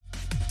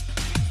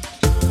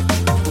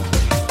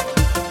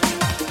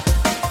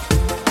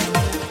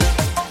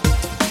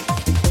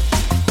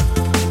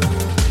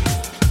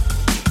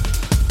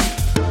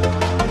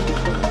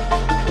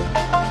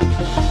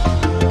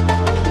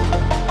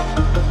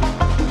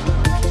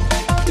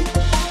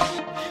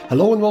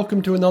Hello and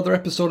welcome to another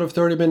episode of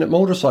 30 Minute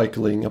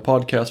Motorcycling, a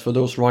podcast for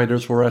those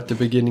riders who are at the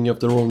beginning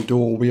of their own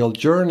dual-wheel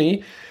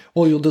journey,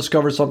 where you'll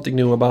discover something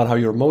new about how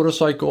your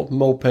motorcycle,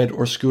 moped,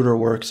 or scooter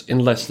works in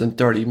less than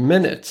 30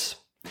 minutes.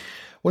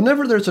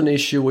 Whenever there's an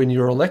issue in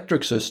your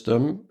electric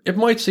system, it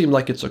might seem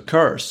like it's a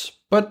curse,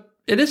 but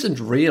it isn't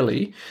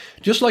really.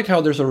 Just like how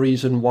there's a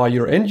reason why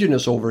your engine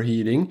is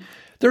overheating,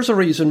 there's a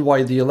reason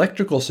why the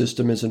electrical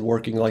system isn't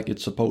working like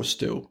it's supposed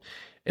to.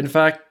 In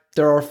fact,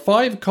 there are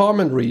 5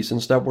 common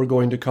reasons that we're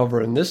going to cover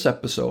in this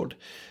episode.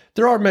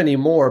 There are many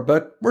more,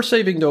 but we're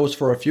saving those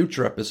for a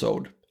future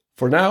episode.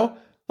 For now,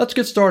 let's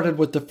get started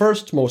with the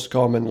first most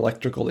common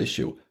electrical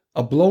issue,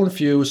 a blown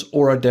fuse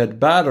or a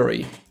dead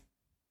battery.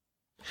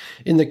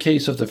 In the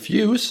case of the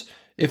fuse,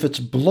 if it's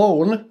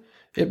blown,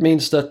 it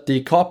means that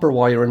the copper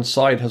wire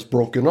inside has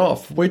broken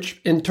off,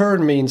 which in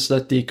turn means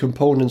that the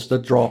components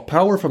that draw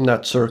power from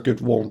that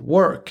circuit won't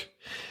work.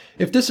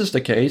 If this is the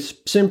case,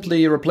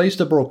 simply replace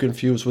the broken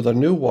fuse with a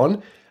new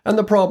one, and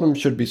the problem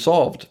should be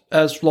solved,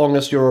 as long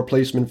as your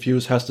replacement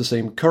fuse has the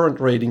same current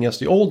rating as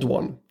the old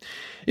one.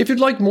 If you'd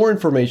like more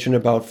information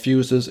about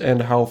fuses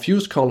and how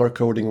fuse color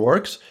coding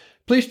works,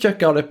 please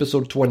check out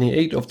episode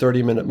 28 of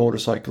 30 Minute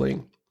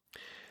Motorcycling.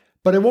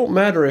 But it won't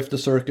matter if the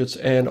circuits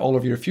and all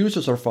of your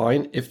fuses are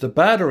fine if the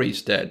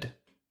battery's dead.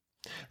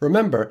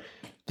 Remember,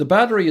 the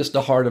battery is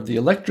the heart of the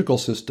electrical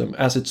system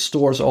as it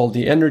stores all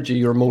the energy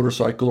your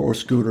motorcycle or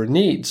scooter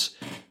needs.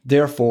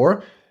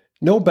 Therefore,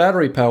 no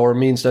battery power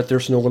means that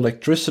there's no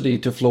electricity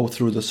to flow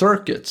through the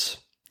circuits.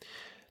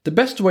 The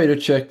best way to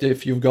check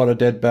if you've got a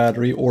dead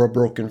battery or a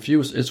broken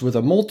fuse is with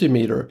a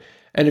multimeter,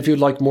 and if you'd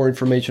like more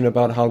information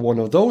about how one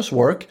of those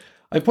work,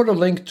 I put a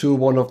link to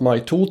one of my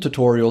tool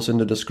tutorials in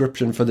the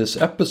description for this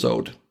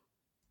episode.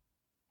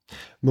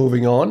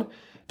 Moving on,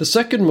 the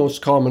second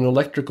most common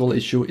electrical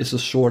issue is a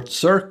short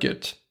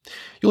circuit.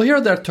 You'll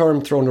hear that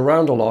term thrown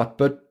around a lot,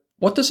 but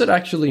what does it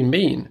actually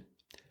mean?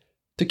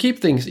 To keep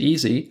things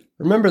easy,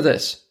 remember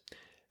this.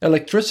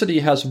 Electricity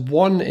has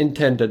one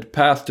intended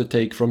path to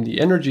take from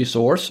the energy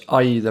source,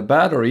 i.e. the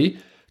battery,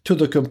 to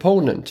the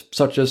component,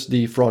 such as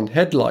the front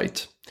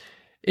headlight.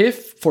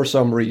 If, for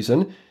some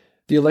reason,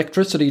 the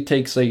electricity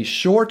takes a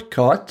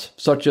shortcut,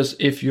 such as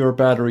if your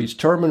battery's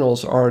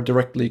terminals are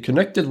directly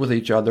connected with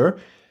each other,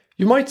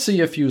 you might see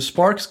a few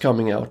sparks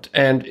coming out,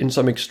 and in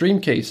some extreme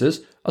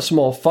cases, a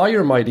small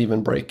fire might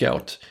even break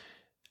out.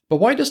 But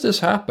why does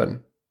this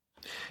happen?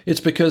 It's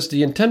because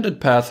the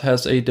intended path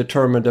has a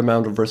determined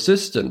amount of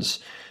resistance,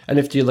 and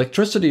if the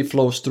electricity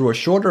flows through a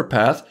shorter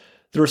path,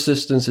 the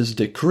resistance is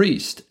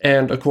decreased,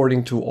 and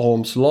according to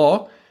Ohm's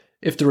law,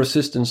 if the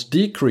resistance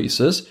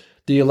decreases,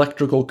 the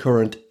electrical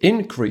current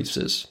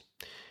increases.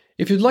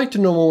 If you'd like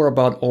to know more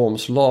about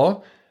Ohm's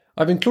law,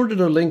 I've included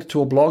a link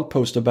to a blog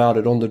post about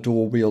it on the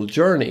dual-wheel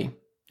journey.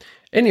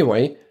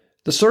 Anyway,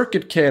 the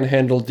circuit can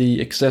handle the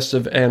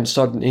excessive and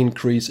sudden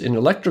increase in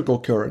electrical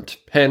current,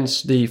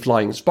 hence the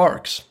flying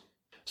sparks.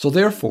 So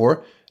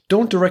therefore,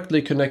 don't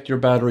directly connect your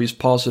battery's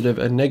positive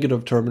and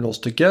negative terminals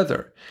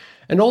together,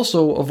 and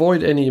also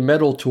avoid any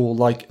metal tool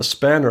like a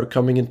spanner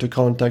coming into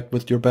contact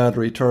with your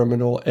battery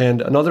terminal and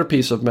another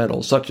piece of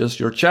metal, such as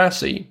your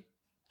chassis.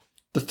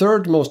 The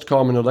third most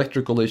common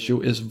electrical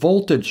issue is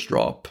voltage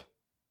drop.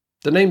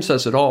 The name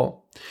says it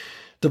all.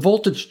 The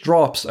voltage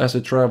drops as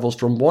it travels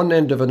from one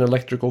end of an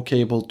electrical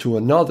cable to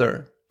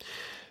another.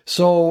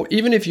 So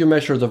even if you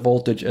measure the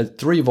voltage at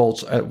 3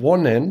 volts at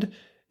one end,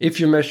 if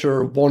you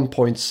measure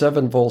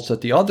 1.7 volts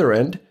at the other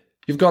end,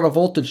 you've got a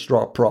voltage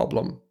drop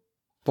problem.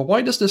 But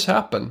why does this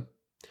happen?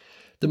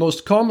 The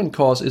most common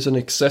cause is an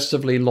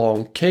excessively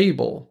long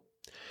cable.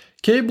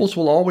 Cables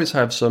will always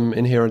have some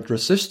inherent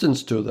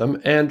resistance to them,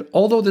 and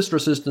although this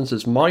resistance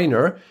is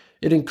minor,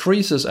 it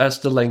increases as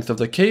the length of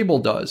the cable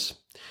does.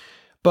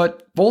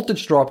 But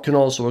voltage drop can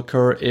also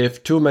occur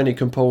if too many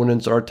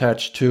components are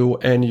attached to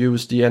and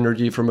use the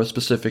energy from a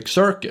specific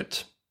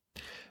circuit.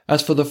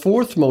 As for the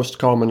fourth most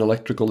common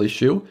electrical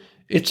issue,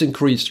 it's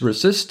increased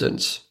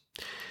resistance.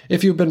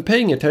 If you've been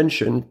paying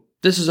attention,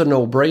 this is a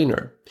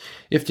no-brainer.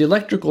 If the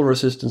electrical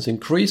resistance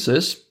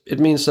increases, it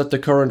means that the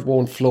current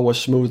won't flow as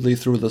smoothly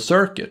through the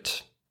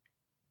circuit.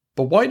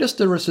 But why does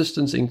the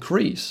resistance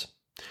increase?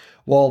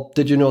 Well,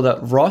 did you know that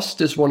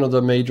rust is one of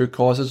the major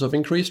causes of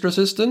increased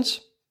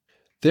resistance?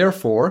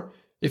 Therefore,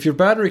 if your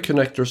battery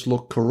connectors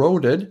look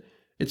corroded,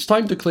 it's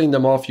time to clean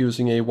them off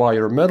using a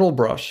wire metal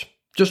brush.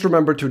 Just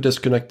remember to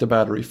disconnect the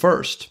battery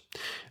first.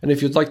 And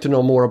if you'd like to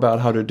know more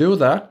about how to do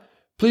that,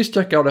 please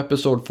check out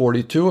episode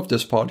 42 of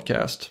this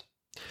podcast.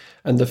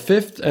 And the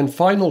fifth and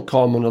final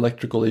common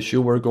electrical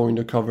issue we're going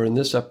to cover in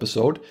this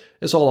episode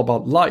is all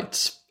about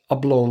lights, a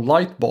blown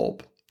light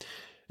bulb.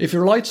 If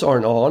your lights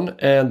aren't on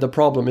and the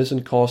problem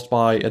isn't caused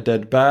by a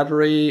dead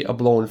battery, a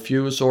blown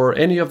fuse, or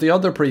any of the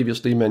other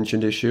previously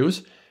mentioned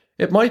issues,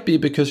 it might be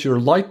because your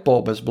light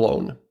bulb is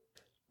blown.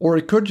 Or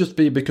it could just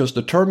be because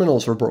the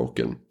terminals are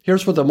broken.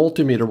 Here's where the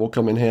multimeter will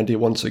come in handy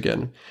once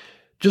again.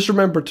 Just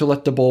remember to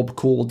let the bulb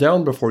cool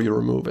down before you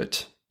remove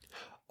it.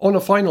 On a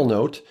final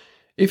note,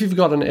 if you've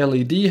got an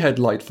LED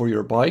headlight for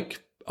your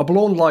bike, A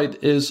blown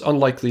light is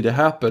unlikely to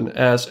happen,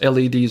 as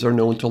LEDs are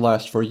known to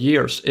last for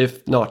years,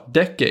 if not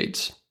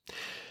decades.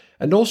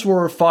 And those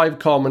were 5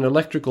 common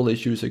electrical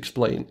issues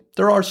explained.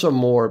 There are some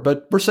more,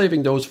 but we're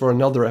saving those for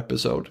another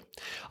episode.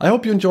 I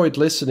hope you enjoyed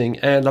listening,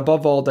 and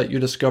above all that you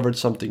discovered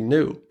something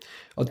new.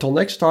 Until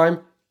next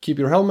time, keep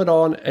your helmet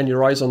on and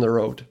your eyes on the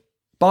road.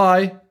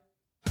 Bye!